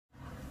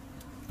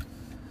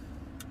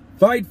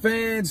Fight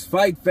fans,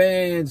 fight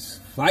fans,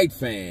 fight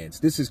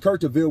fans. This is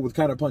Kurt DeVille with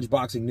Counterpunch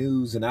Boxing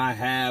News, and I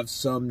have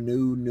some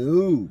new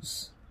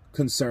news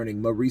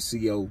concerning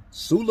Mauricio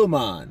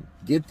Sulaiman.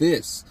 Get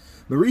this.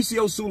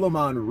 Mauricio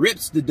Sulaiman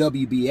rips the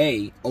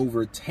WBA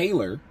over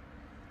Taylor,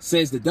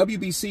 says the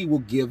WBC will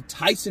give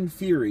Tyson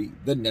Fury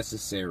the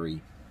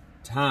necessary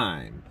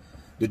time.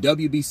 The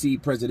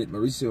WBC president,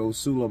 Mauricio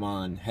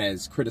Sulaiman,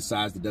 has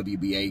criticized the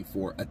WBA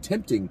for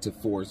attempting to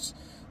force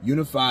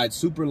unified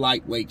super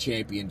lightweight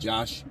champion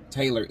Josh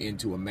Taylor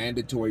into a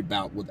mandatory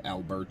bout with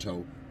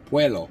Alberto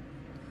Puello.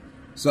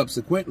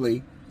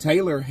 Subsequently,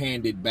 Taylor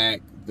handed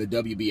back the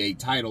WBA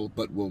title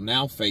but will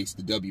now face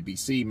the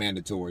WBC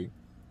mandatory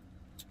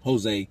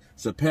Jose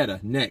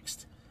Cepeda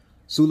next.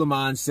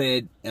 Sulaiman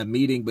said a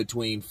meeting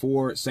between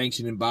four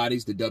sanctioning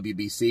bodies, the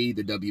WBC,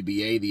 the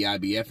WBA, the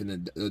IBF,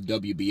 and the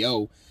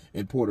WBO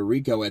in Puerto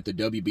Rico at the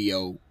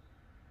WBO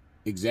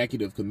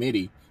Executive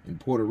Committee in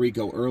Puerto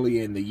Rico early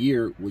in the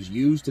year was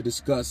used to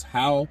discuss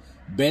how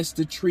best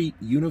to treat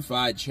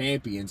unified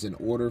champions in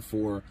order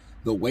for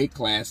the weight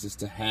classes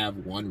to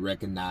have one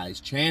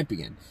recognized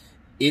champion.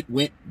 It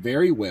went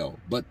very well,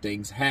 but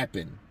things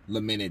happen,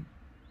 lamented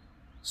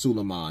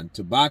Sulaiman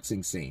to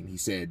Boxing Scene. He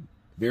said,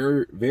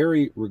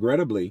 very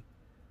regrettably,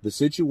 the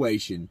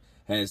situation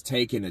has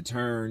taken a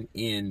turn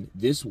in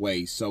this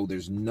way, so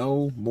there's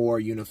no more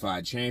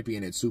unified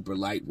champion at super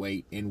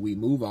lightweight, and we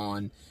move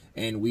on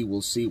and we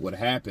will see what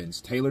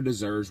happens. Taylor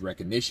deserves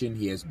recognition.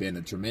 He has been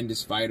a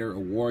tremendous fighter, a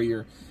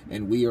warrior,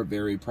 and we are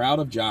very proud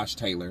of Josh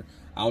Taylor,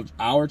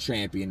 our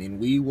champion,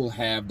 and we will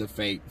have the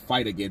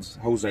fight against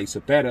Jose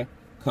Cepeda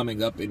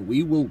coming up, and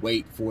we will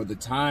wait for the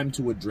time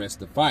to address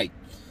the fight.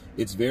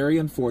 It's very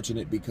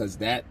unfortunate because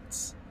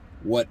that's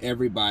what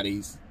everyone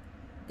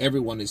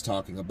is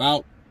talking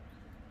about.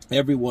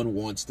 Everyone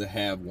wants to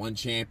have one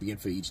champion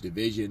for each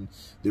division.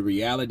 The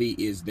reality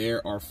is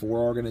there are four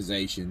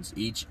organizations,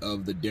 each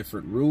of the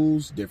different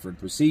rules, different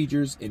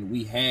procedures, and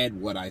we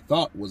had what I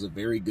thought was a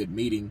very good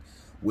meeting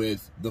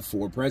with the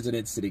four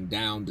presidents sitting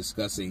down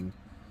discussing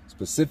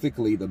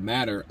specifically the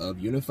matter of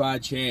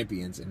unified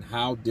champions and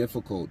how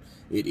difficult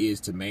it is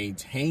to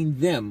maintain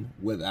them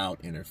without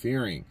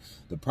interfering.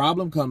 The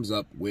problem comes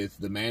up with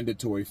the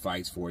mandatory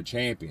fights for a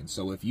champion.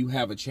 So if you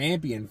have a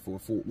champion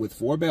with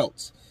four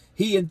belts,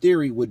 he, in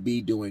theory, would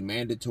be doing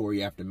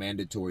mandatory after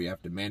mandatory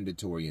after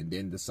mandatory, and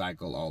then the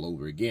cycle all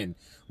over again.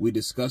 We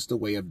discussed a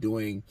way of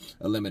doing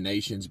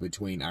eliminations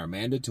between our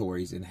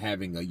mandatories and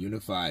having a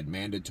unified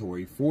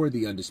mandatory for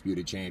the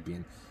undisputed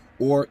champion,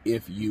 or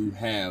if you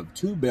have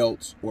two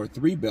belts or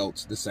three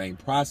belts, the same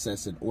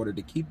process in order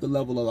to keep the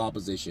level of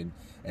opposition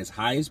as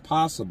high as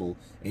possible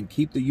and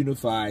keep the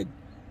unified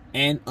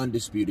and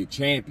undisputed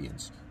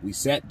champions. We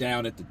sat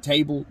down at the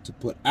table to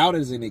put out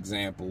as an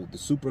example the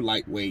super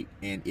lightweight,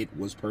 and it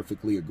was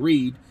perfectly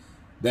agreed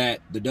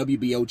that the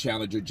WBO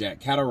challenger Jack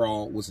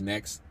Catterall was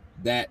next,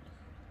 that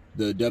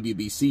the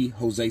WBC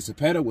Jose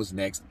Cepeda was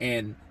next,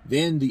 and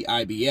then the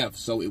IBF.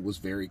 So it was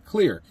very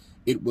clear.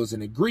 It was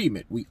an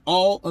agreement. We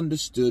all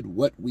understood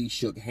what we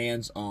shook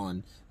hands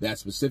on, that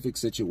specific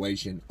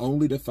situation,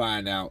 only to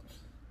find out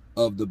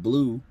of the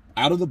blue,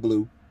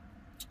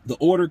 the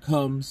order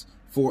comes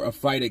for a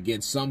fight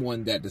against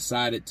someone that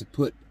decided to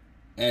put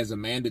as a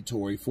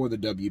mandatory for the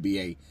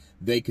WBA.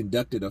 They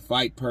conducted a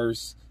fight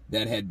purse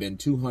that had been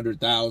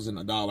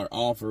 $200,000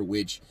 offer,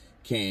 which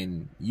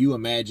can you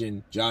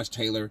imagine Josh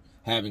Taylor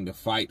having to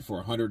fight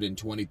for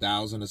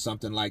 $120,000 or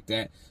something like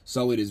that?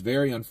 So it is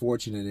very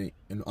unfortunate,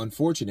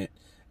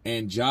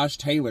 and Josh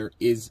Taylor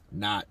is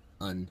not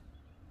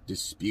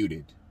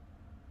undisputed.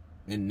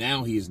 And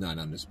now he is not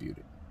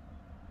undisputed.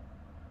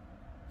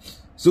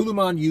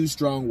 Sulaiman used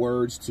strong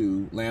words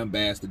to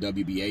lambast the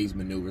WBA's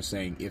maneuver,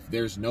 saying, if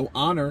there's no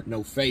honor,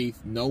 no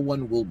faith, there's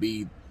no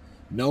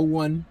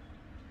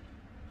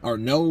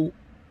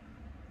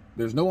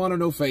honor,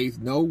 no faith,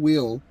 no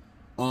will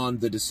on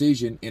the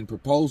decision and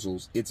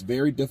proposals, it's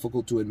very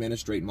difficult to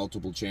administrate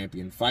multiple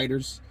champion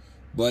fighters,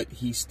 but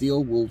he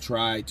still will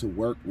try to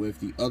work with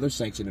the other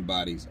sanctioning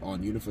bodies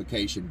on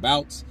unification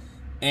bouts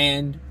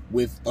and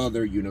with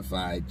other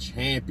unified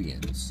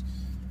champions.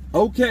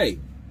 Okay,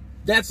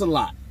 that's a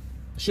lot.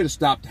 I should have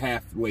stopped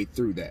halfway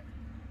through that,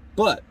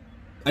 but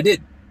I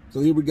didn't.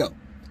 So here we go.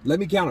 Let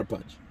me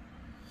counterpunch.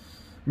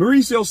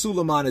 Mauricio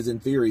Sulaiman is in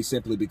theory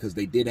simply because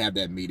they did have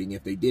that meeting.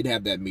 If they did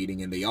have that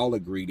meeting and they all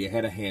agreed, they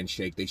had a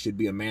handshake, they should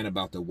be a man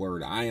about the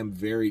word. I am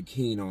very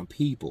keen on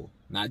people,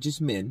 not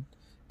just men,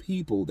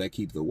 people that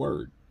keep the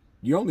word.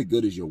 You're only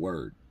good as your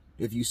word.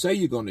 If you say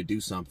you're going to do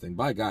something,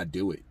 by God,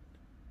 do it.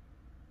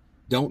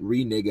 Don't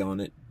renege on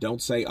it.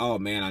 Don't say, oh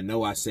man, I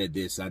know I said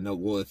this. I know.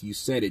 Well, if you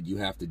said it, you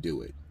have to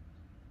do it.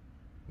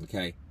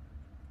 Okay?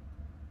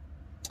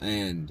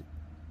 And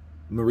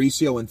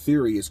Mauricio, in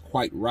theory, is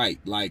quite right.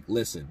 Like,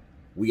 listen,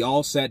 we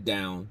all sat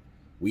down.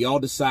 We all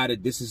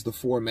decided this is the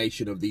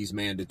formation of these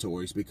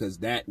mandatories, because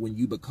that, when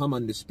you become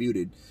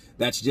undisputed,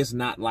 that's just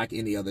not like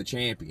any other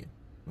champion.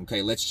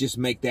 Okay, let's just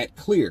make that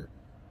clear.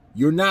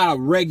 You're not a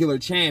regular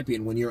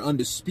champion when you're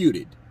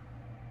undisputed.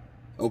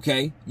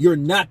 Okay? You're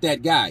not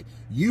that guy.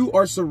 You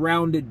are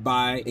surrounded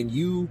by, and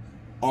you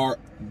are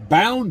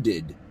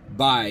bounded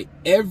by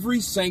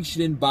every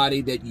sanctioning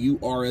body that you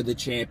are the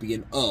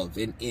champion of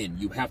and in.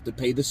 You have to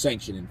pay the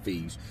sanctioning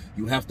fees.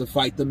 You have to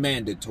fight the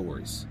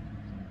mandatories.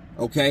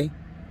 Okay?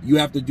 You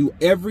have to do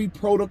every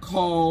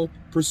protocol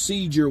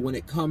procedure when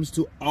it comes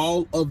to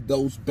all of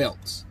those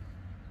belts.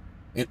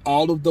 And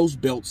all of those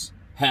belts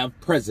have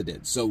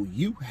precedence. So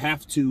you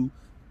have to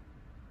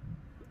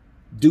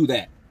do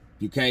that.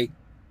 Okay?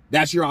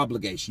 That's your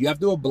obligation. You have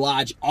to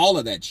oblige all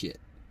of that shit.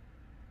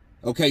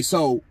 Okay,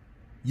 so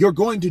you're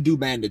going to do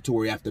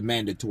mandatory after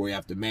mandatory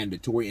after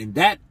mandatory, and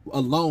that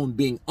alone,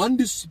 being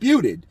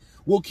undisputed,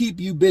 will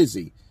keep you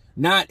busy.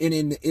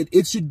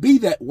 It should be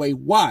that way.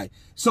 Why?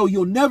 So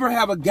you'll never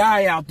have a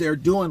guy out there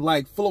doing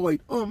like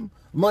Floyd,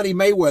 Money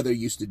Mayweather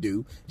used to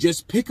do.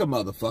 Just pick a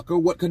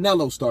motherfucker. What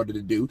Canelo started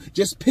to do.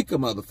 Just pick a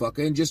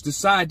motherfucker and just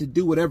decide to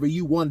do whatever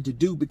you wanted to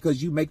do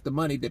because you make the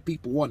money that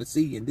people want to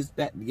see and this,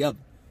 that, and the other.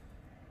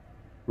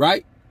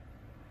 Right?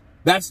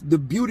 That's the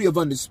beauty of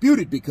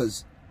undisputed,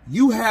 because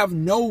you have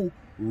no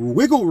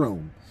wiggle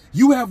room.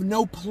 You have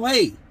no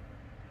play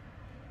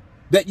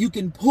that you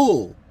can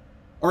pull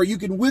or you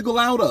can wiggle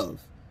out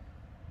of,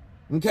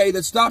 okay,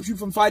 that stops you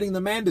from fighting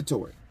the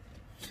mandatory.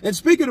 And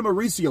speaking of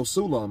Mauricio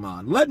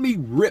Sulaiman, let me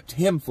rip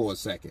him for a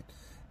second.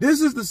 This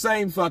is the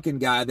same fucking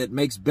guy that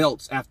makes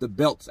belts after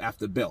belts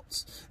after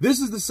belts. This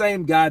is the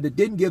same guy that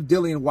didn't give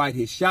Dillian White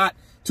his shot,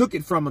 took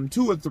it from him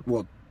two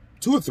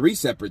or three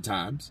separate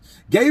times,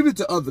 gave it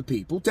to other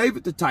people, gave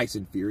it to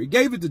Tyson Fury,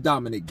 gave it to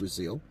Dominic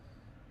Brazil.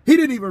 He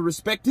didn't even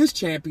respect his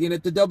champion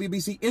at the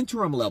WBC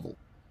interim level.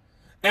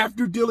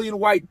 After Dillian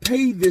White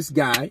paid this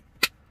guy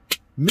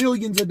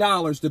millions of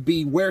dollars to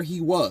be where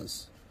he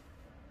was.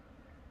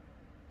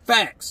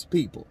 Facts,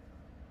 people.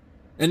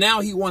 And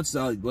now he wants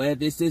to, well,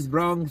 this is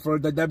wrong for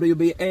the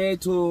WBA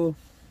to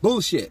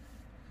bullshit.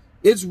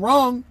 It's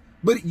wrong,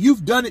 but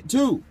you've done it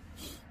too.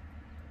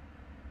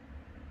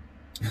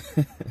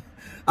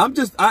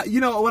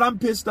 You know what, I'm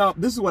pissed off.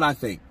 This is what I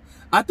think.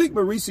 I think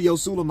Mauricio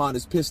Sulaiman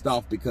is pissed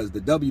off because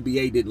the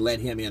WBA didn't let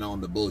him in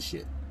on the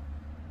bullshit.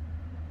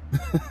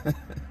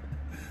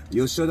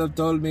 You should have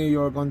told me you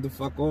were going to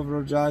fuck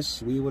over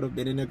Josh. We would have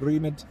been in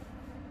agreement.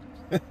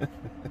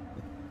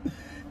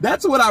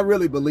 That's what I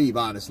really believe,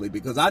 honestly,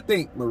 because I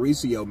think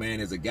Mauricio, man,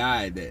 is a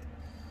guy that,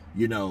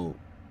 you know,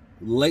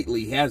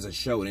 lately hasn't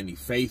shown any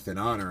faith and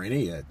honor in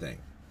any of that thing.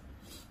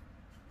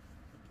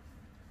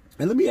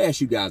 And let me ask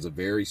you guys a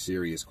very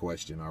serious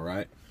question, all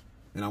right?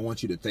 And I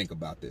want you to think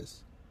about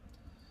this.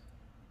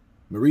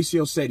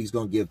 Mauricio said he's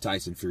going to give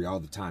Tyson Fury all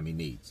the time he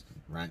needs,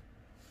 right?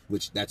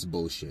 Which, that's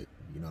bullshit.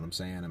 You know what I'm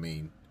saying? I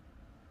mean,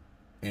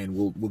 and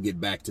we'll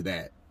get back to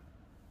that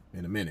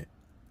in a minute.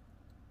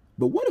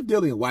 But what if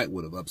Dillian White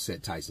would have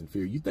upset Tyson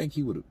Fury? You think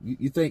he would have?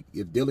 You think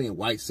if Dillian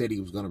White said he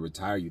was going to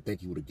retire, you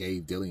think he would have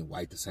gave Dillian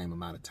White the same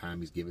amount of time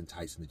he's given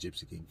Tyson the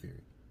Gypsy King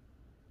Fury?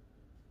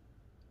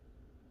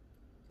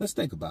 Let's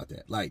think about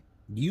that. Like,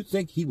 do you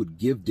think he would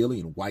give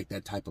Dillian White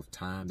that type of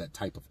time, that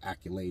type of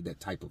accolade, that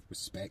type of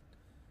respect?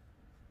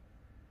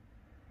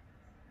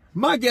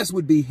 My guess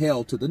would be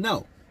hell to the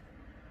no.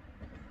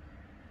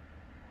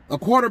 A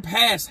quarter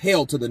past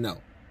hell to the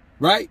no,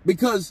 right?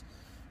 Because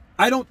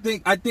I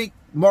think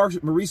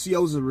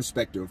Mauricio is a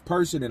respecter of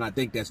person, and I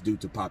think that's due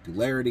to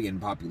popularity, and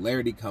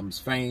popularity comes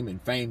fame,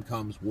 and fame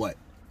comes what?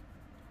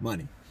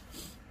 Money.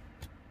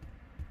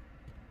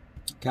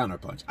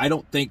 Counterpunch. I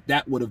don't think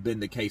that would have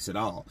been the case at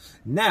all.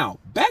 Now,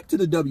 back to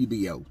the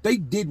WBO. They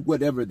did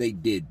whatever they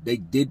did. They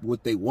did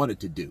what they wanted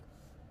to do.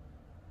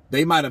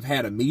 They might have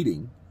had a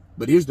meeting,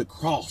 but here's the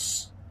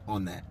cross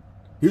on that.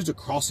 Here's the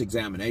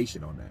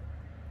cross-examination on that.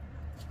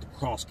 The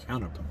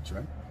cross-counterpunch,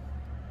 right?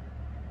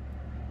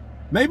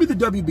 Maybe the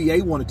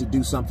WBA wanted to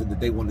do something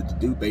that they wanted to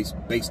do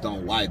based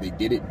on why they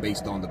did it,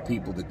 based on the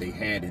people that they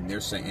had in their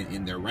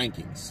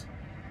rankings.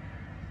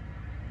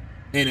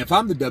 And if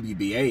I'm the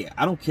WBA,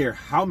 I don't care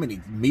how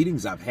many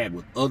meetings I've had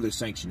with other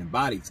sanctioning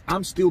bodies.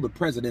 I'm still the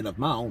president of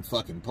my own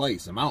fucking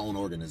place and my own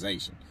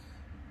organization.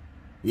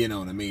 You know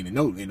what I mean? And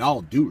no, in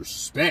all due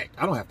respect,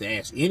 I don't have to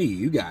ask any of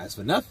you guys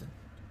for nothing.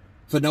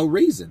 For no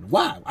reason.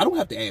 Why? I don't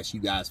have to ask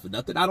you guys for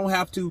nothing. I don't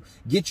have to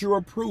get your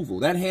approval.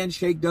 That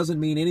handshake doesn't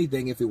mean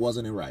anything if it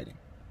wasn't in writing.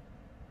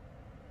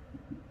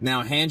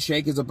 Now,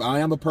 handshake is I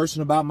am a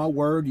person about my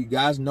word. You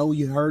guys know,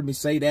 you heard me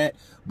say that.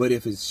 But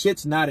if his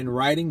shit's not in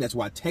writing, that's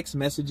why text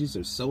messages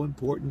are so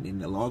important,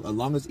 and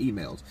along as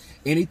emails.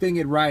 Anything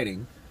in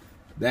writing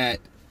that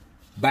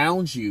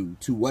bounds you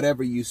to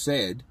whatever you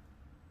said,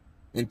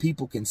 and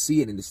people can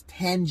see it and it's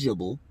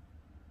tangible,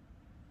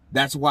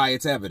 that's why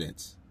it's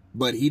evidence.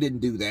 But he didn't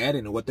do that,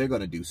 and what they're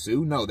going to do,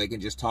 sue? No, they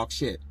can just talk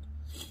shit.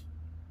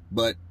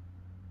 But,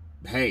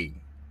 hey,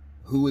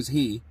 who is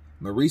he,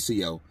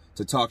 Mauricio,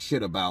 to talk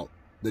shit about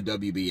the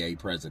WBA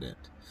president?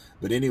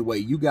 But anyway,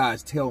 you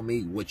guys tell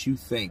me what you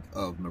think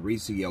of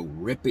Mauricio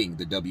ripping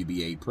the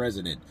WBA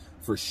president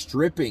for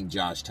stripping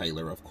Josh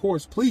Taylor. Of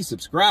course, please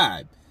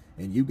subscribe.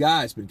 And you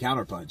guys been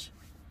Counterpunch.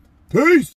 Peace!